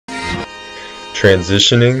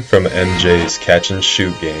Transitioning from MJ's catch and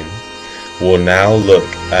shoot game, we'll now look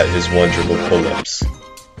at his one dribble pull-ups.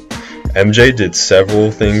 MJ did several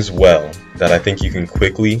things well that I think you can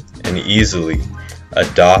quickly and easily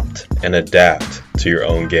adopt and adapt to your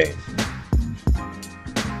own game.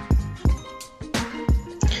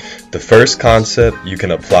 The first concept you can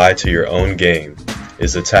apply to your own game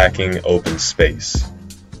is attacking open space.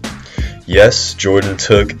 Yes, Jordan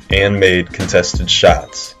took and made contested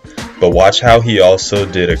shots, but watch how he also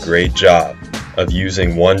did a great job of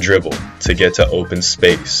using one dribble to get to open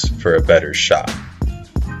space for a better shot.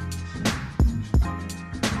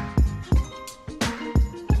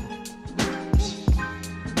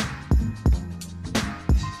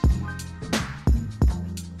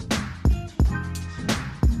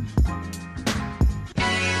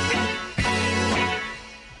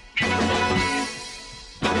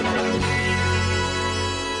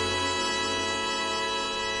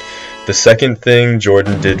 The second thing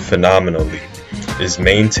Jordan did phenomenally is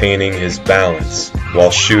maintaining his balance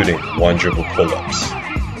while shooting one dribble pull-ups.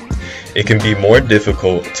 It can be more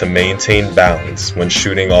difficult to maintain balance when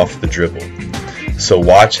shooting off the dribble, so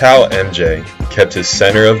watch how MJ kept his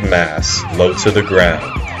center of mass low to the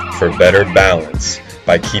ground for better balance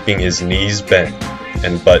by keeping his knees bent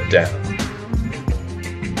and butt down.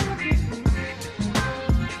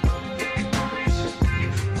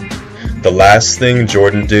 The last thing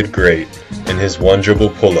Jordan did great in his one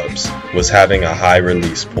dribble pull-ups was having a high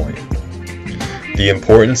release point. The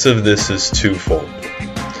importance of this is twofold.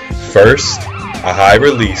 First, a high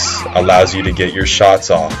release allows you to get your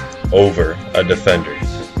shots off over a defender.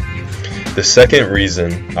 The second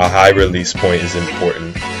reason a high release point is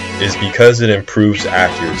important is because it improves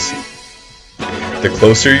accuracy. The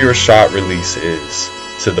closer your shot release is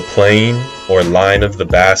to the plane or line of the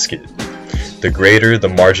basket, the greater the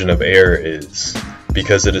margin of error is,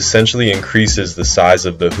 because it essentially increases the size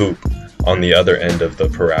of the hoop on the other end of the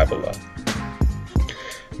parabola.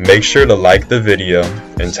 Make sure to like the video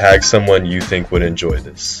and tag someone you think would enjoy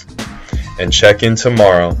this. And check in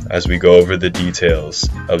tomorrow as we go over the details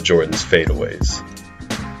of Jordan's fadeaways.